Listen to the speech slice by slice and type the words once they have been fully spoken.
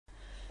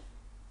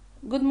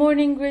Good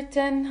morning, Grid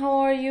 10. How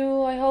are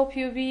you? I hope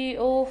you be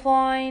all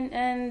fine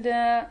and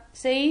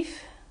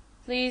safe.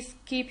 Please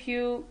keep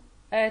you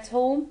at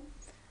home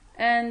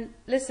and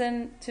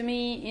listen to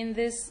me in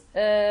this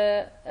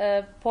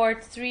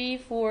part 3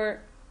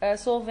 for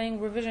solving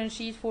revision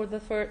sheet for the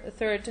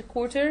third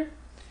quarter.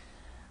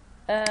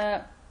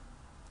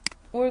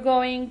 We're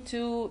going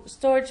to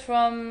start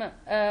from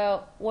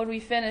what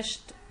we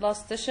finished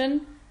last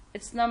session.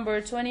 It's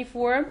number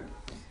 24.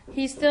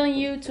 He's telling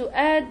you to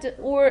add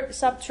or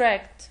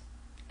subtract.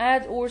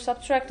 Add or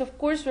subtract. Of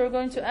course, we're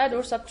going to add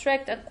or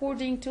subtract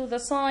according to the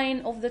sign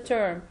of the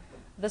term.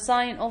 The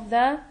sign of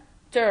the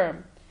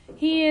term.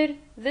 Here,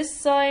 this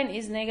sign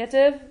is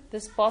negative,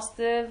 this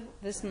positive,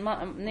 this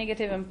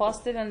negative and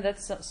positive, and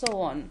that's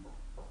so on.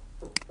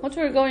 What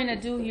we're going to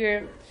do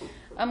here,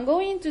 I'm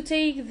going to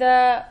take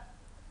the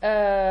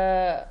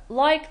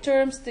like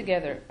terms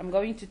together. I'm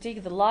going to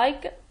take the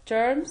like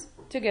terms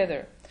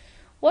together.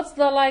 What's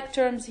the like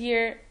terms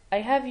here? I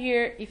have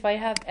here, if I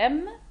have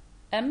m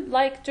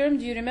like term,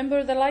 do you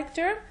remember the like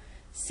term?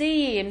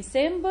 Same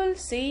symbol,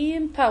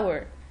 same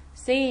power.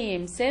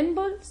 Same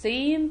symbol,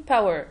 same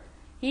power.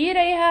 Here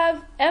I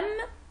have m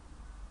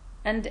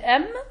and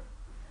m,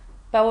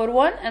 power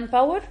 1 and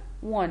power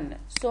 1.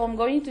 So I'm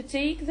going to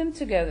take them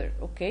together,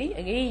 okay?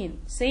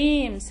 Again,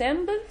 same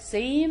symbol,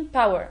 same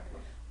power.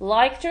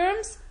 Like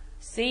terms,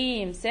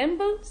 same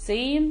symbol,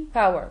 same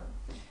power.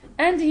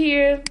 And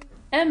here,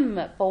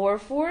 m power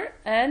 4,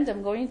 and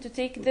I'm going to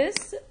take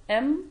this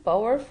m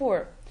power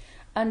 4.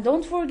 And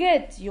don't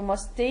forget, you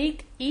must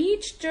take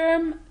each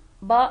term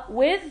but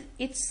with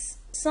its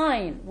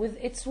sign, with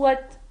its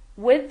what?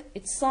 With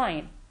its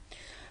sign.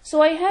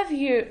 So I have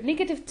here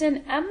negative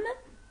 10m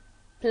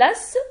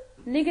plus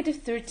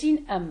negative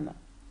 13m,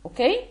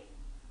 okay?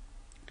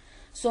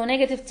 So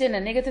negative 10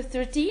 and negative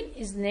 13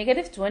 is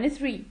negative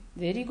 23.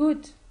 Very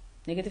good.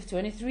 Negative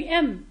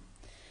 23m.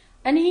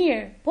 And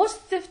here,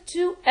 positive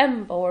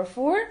 2m power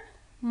 4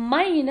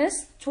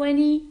 minus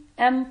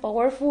 20m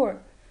power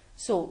 4.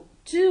 So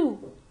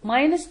 2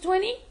 minus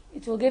 20,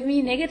 it will give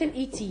me negative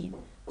 18.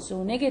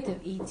 So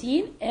negative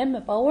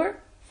 18m power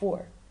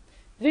 4.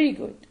 Very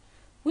good.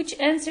 Which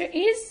answer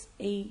is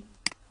A?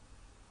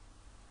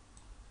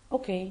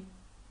 Okay.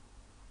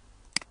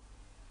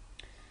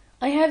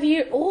 I have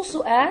here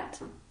also add.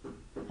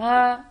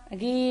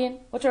 Again,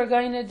 what we're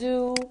going to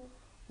do?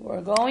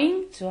 We're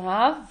going to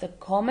have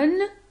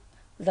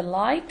the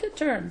like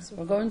terms.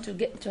 We're going to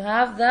get to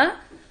have the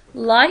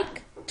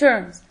like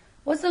terms.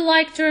 What's the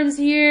like terms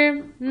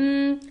here?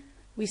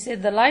 We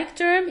said the like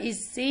term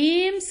is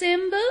same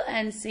symbol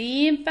and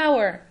same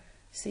power.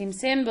 Same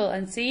symbol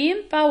and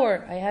same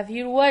power. I have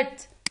here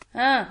what?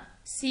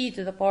 C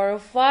to the power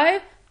of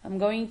 5. I'm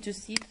going to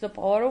C to the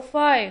power of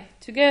 5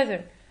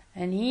 together.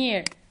 And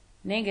here,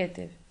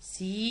 negative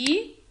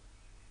C.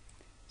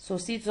 So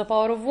C to the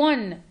power of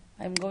 1.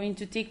 I'm going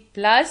to take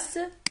plus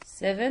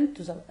 7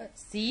 to the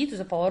C to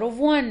the power of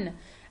 1.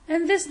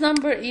 And this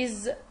number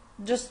is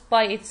just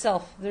by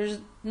itself. There's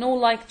no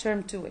like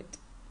term to it.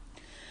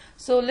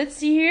 So let's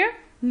see here.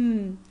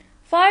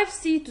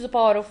 5C to the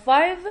power of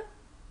 5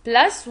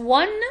 plus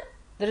 1.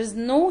 There is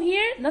no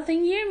here.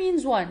 Nothing here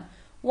means 1.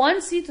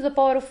 1C to the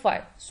power of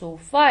 5. So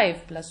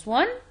 5 plus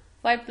 1.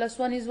 5 plus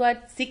 1 is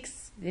what?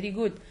 6. Very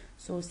good.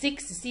 So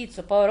 6C to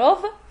the power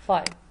of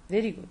 5.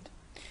 Very good.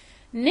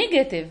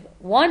 Negative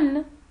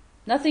 1.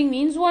 Nothing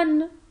means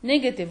 1.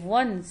 Negative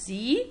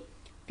 1C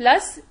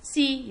plus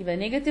C. Even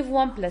negative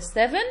 1 plus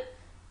 7.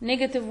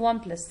 Negative 1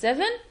 plus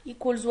 7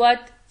 equals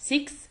what?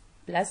 6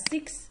 plus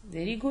 6.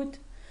 Very good.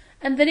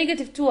 And the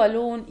negative 2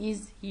 alone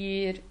is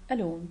here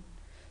alone.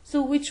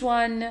 So which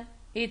one?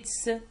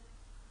 It's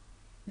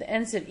the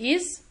answer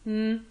is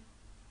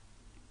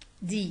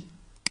D.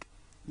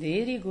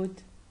 Very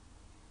good.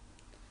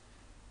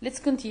 Let's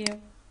continue.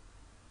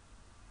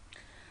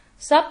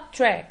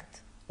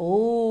 Subtract.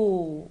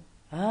 Oh.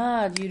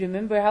 Do you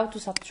remember how to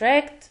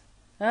subtract?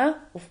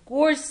 Of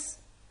course.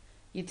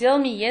 You tell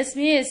me, yes,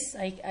 miss.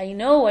 I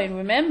know, I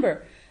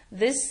remember.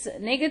 This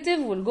negative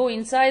will go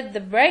inside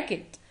the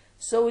bracket.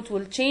 So it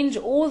will change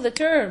all the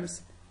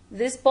terms.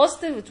 This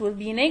positive, it will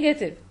be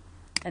negative.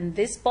 And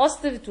this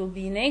positive, it will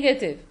be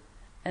negative.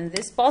 And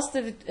this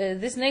positive,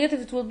 this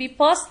negative, it will be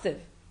positive.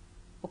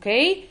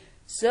 Okay?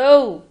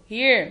 So,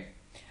 here,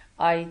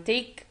 I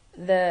take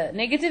the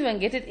negative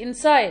and get it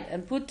inside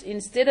and put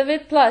instead of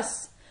it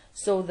plus.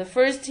 So the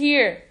first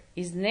here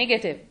is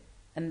negative,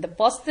 and the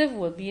positive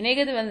will be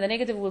negative, and the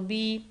negative will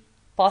be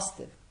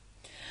positive.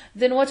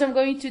 Then what I'm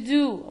going to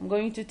do, I'm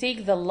going to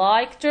take the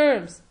like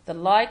terms. The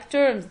like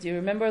terms, do you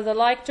remember the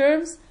like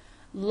terms?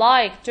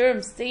 Like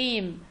terms,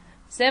 same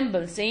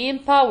symbol, same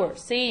power,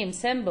 same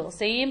symbol,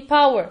 same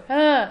power.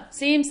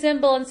 Same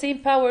symbol and same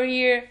power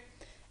here.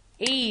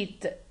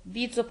 8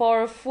 b to the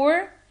power of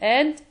 4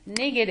 and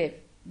negative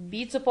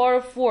b to the power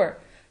of 4.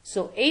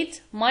 So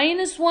 8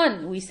 minus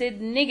 1, we said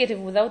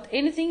negative without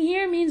anything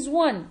here means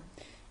 1.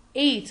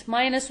 8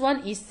 minus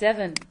 1 is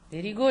 7.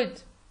 Very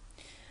good.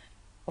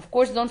 Of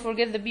course, don't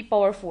forget the b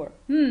power 4.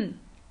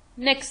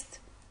 Next,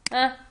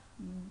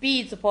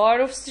 b to the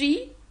power of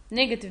 3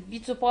 negative b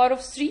to the power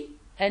of 3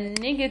 and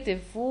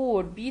negative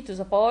 4b to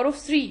the power of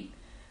 3.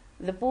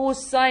 The both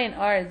signs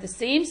are the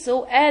same,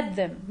 so add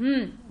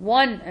them.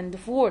 1 and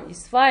 4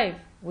 is 5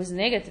 with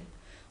negative.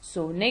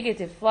 So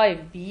negative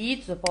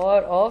 5b to the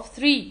power of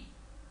 3.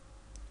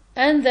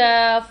 And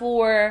the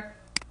 4,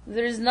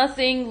 there is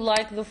nothing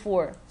like the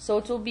 4, so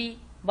it will be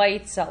by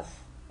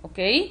itself.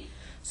 Okay?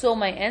 So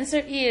my answer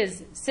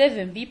is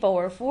 7b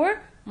power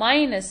 4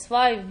 minus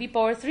 5b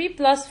power 3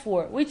 plus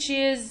 4, which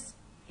is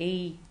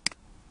A.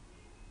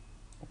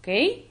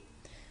 Okay?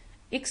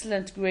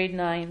 Excellent, grade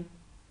 9.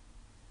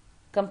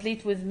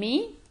 Complete with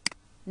me.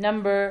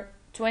 Number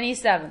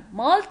 27.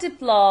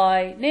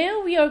 Multiply.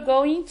 Now we are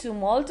going to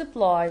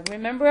multiply.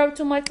 Remember how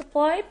to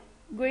multiply,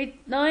 grade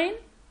 9?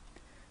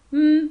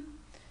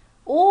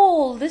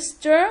 All this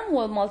term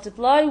will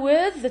multiply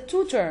with the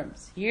two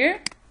terms.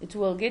 Here, it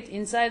will get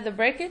inside the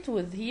bracket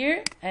with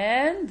here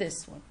and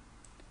this one.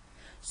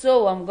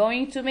 So I'm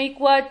going to make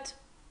what?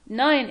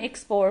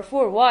 9x power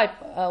 4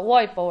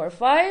 y power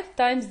 5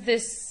 times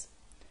this.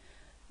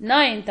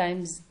 9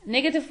 times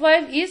negative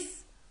 5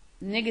 is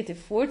negative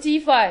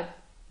 45.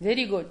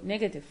 Very good,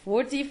 negative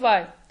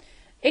 45.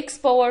 X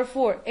power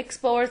 4, x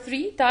power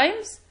 3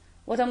 times,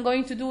 what I'm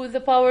going to do with the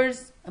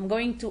powers? I'm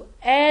going to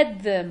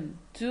add them.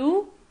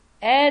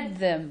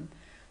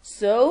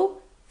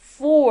 So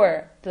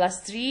 4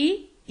 plus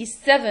 3 is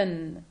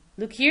 7.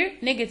 Look here,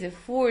 negative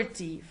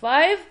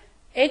 45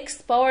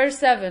 x power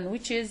 7,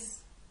 which is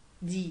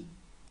D.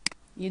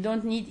 You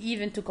don't need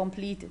even to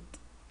complete it.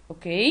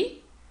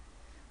 Okay?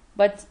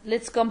 But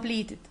let's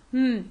complete it.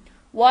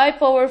 Y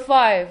power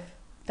 5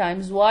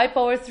 times y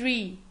power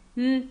 3.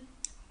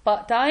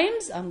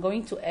 Times, I'm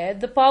going to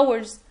add the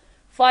powers.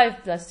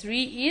 5 plus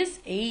 3 is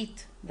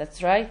 8.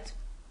 That's right.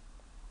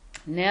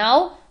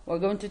 Now, we're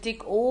going to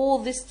take all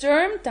this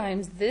term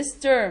times this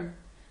term.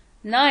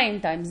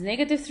 9 times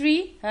negative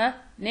 3,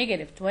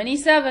 negative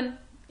 27.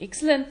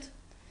 Excellent.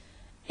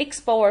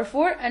 X power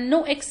 4 and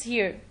no x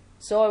here.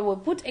 So I will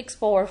put x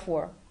power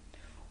 4.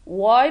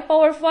 Y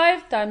power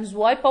 5 times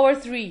y power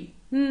 3.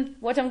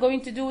 What I'm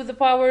going to do with the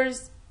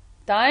powers?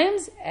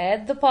 Times,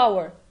 add the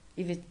power.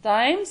 If it's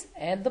times,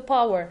 add the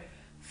power.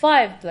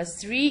 5 plus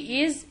 3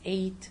 is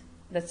 8.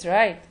 That's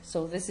right.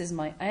 So this is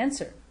my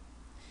answer.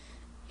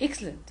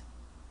 Excellent.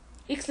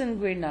 Excellent,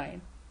 grade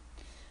 9.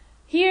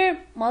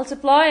 Here,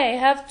 multiply, I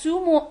have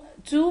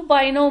two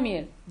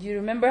binomial. Do you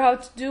remember how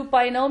to do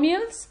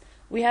binomials?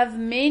 We have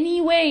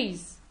many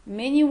ways,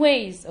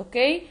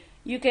 okay?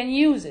 You can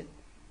use it.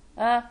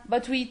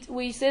 But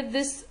we said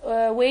this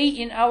way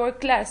in our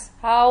class.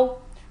 How?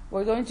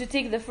 We're going to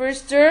take the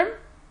first term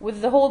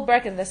with the whole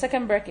bracket, the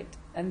second bracket,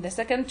 and the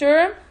second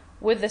term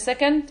with the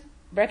second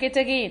bracket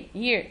again.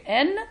 Here,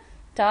 n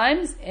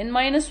times n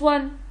minus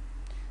 1.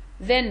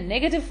 Then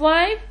negative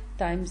 5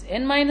 times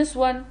n minus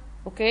 1.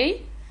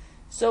 Okay?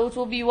 So it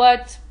will be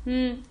what?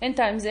 N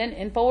times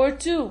n power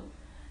 2.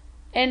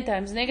 N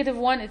times negative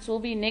 1, it will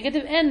be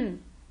negative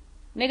n.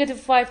 Negative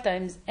 5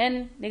 times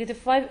n, negative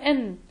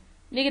 5n.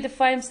 Negative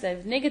 5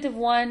 times negative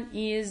 1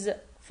 is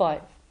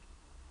 5.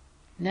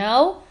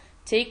 Now,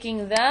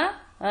 taking the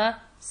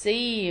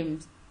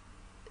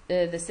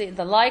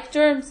the like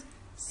terms,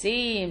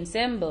 same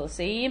symbol,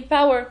 same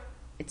power.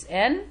 It's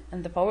n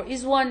and the power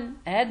is 1.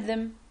 Add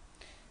them.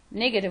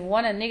 Negative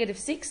 1 and negative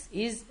 6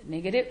 is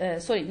negative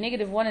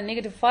 1 and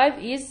negative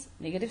 5 is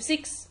negative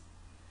 6.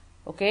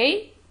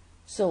 Okay?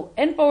 So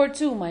n power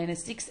 2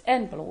 minus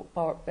 6n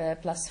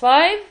plus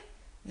 5.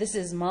 This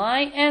is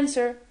my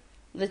answer.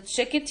 Let's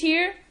check it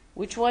here.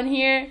 Which one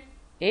here?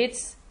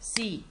 It's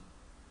C.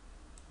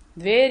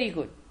 Very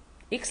good.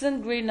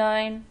 Excellent, grade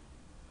 9.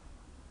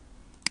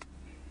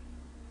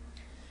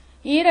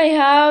 Here I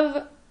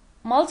have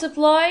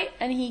multiply,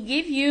 and he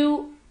gave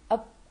you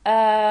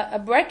a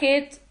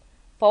bracket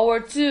power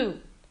 2.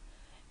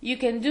 You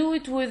can do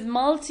it with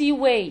multi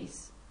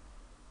ways.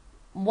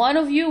 One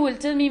of you will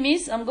tell me,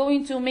 Miss, I'm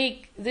going to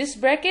make this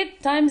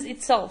bracket times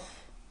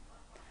itself.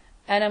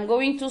 And I'm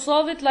going to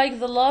solve it like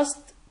the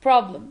last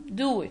problem.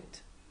 Do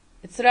it.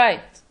 It's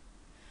right.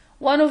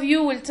 One of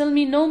you will tell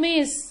me, no,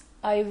 Miss,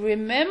 I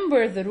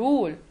remember the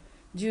rule.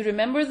 Do you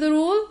remember the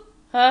rule?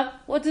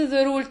 What does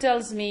the rule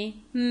tells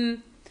me?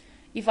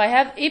 If I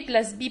have a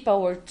plus b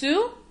power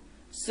 2,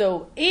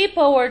 so a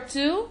power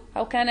 2,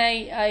 how can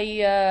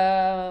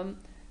I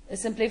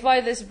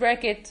simplify this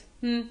bracket?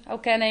 How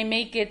can I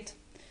make it?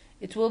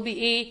 It will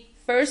be a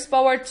first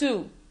power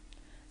 2,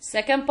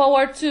 second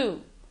power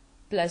 2,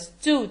 plus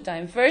 2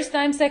 times first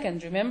times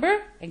second.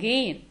 Remember?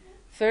 Again,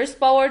 first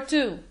power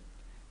 2,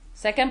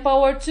 second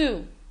power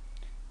 2,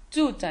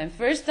 2 times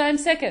first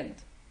times second.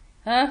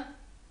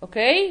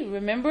 Okay,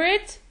 remember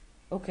it?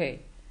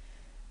 Okay.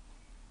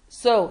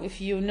 So, if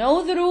you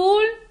know the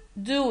rule,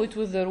 do it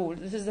with the rule.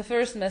 This is the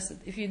first method.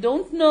 If you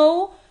don't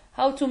know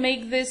how to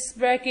make this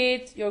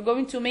bracket, you're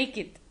going to make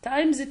it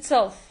times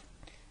itself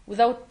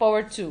without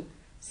power 2.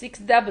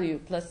 6w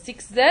plus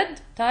 6z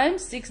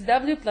times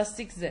 6w plus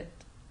 6z.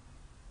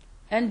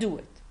 And do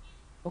it.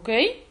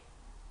 Okay?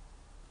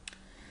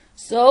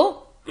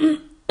 So,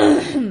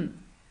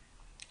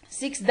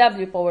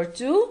 6w power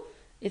 2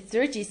 is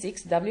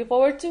 36w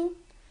power 2.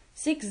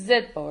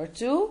 6z power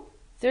 2,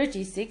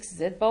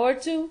 36z power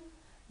 2.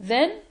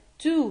 Then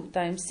 2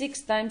 times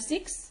 6 times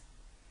 6,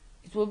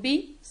 it will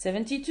be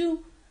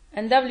 72.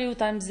 And w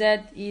times z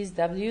is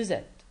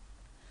wz.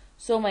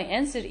 So my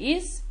answer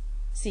is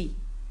C.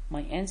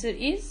 My answer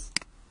is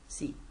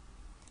C.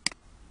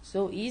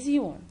 So easy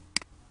one.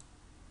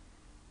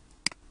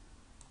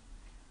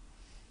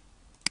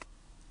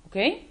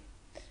 Okay?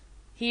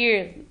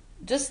 Here,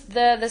 just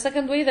the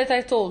second way that I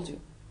told you.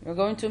 You're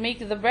going to make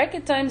the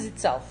bracket times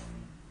itself.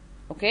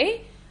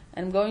 Okay?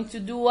 I'm going to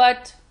do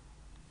what?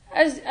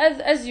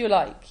 As you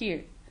like.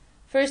 Here.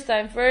 First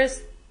time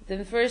first,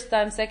 then first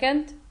time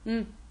second.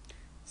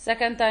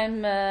 Second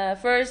time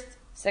first,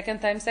 second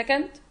time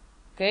second.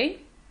 Okay?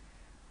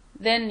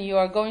 Then you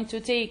are going to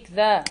take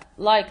the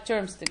like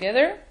terms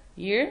together.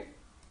 Here.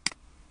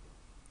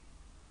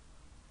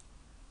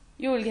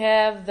 You will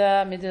have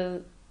the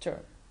middle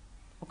term.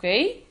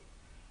 Okay?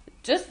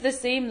 Just the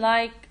same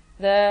like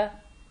the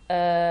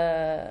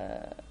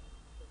other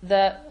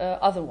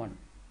one.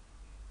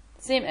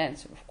 Same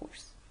answer, of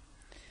course.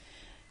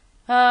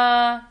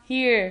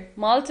 Here,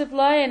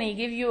 multiply and I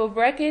give you a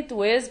bracket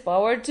with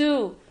power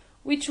 2.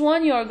 Which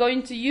one you are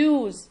going to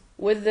use?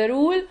 With the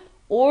rule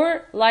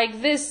or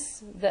like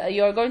this?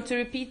 You are going to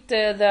repeat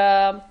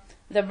the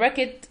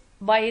bracket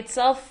by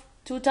itself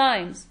 2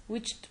 times.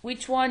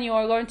 Which one you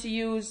are going to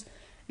use?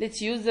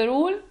 Let's use the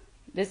rule.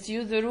 Let's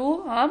use the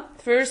rule.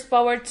 First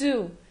power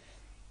 2.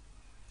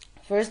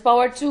 First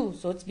power 2.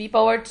 So it's b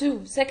power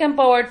 2. Second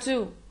power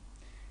 2.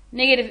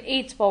 Negative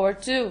 8 power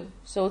 2.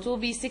 So it will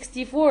be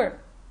 64.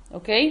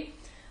 Okay?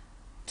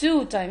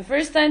 2 times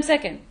first times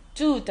second.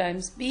 2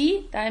 times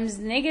b times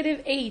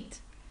negative 8.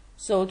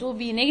 So it will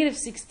be negative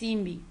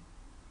 16b.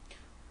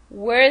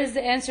 Where is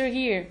the answer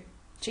here?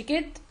 Check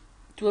it.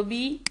 It will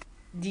be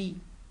D.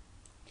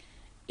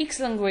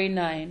 Excellent, grade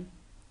 9.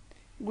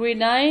 Grade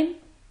 9,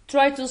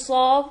 try to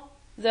solve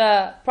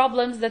the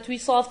problems that we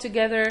solved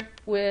together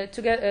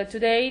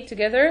today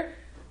together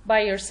by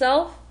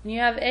yourself. When you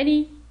have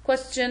any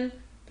question,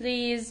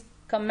 please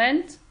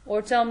comment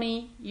or tell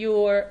me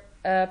your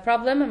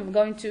problem. I'm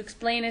going to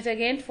explain it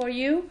again for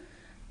you.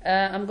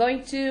 I'm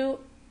going to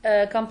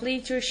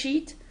complete your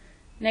sheet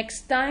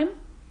next time.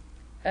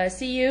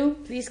 See you.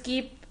 Please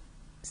keep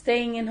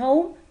staying at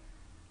home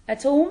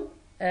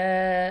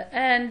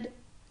and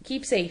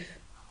keep safe.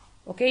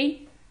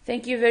 Okay?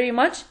 Thank you very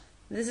much.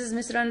 This is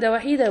Miss Randa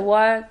Wahida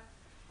while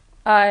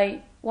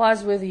I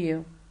was with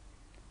you.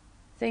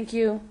 Thank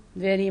you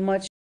very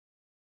much.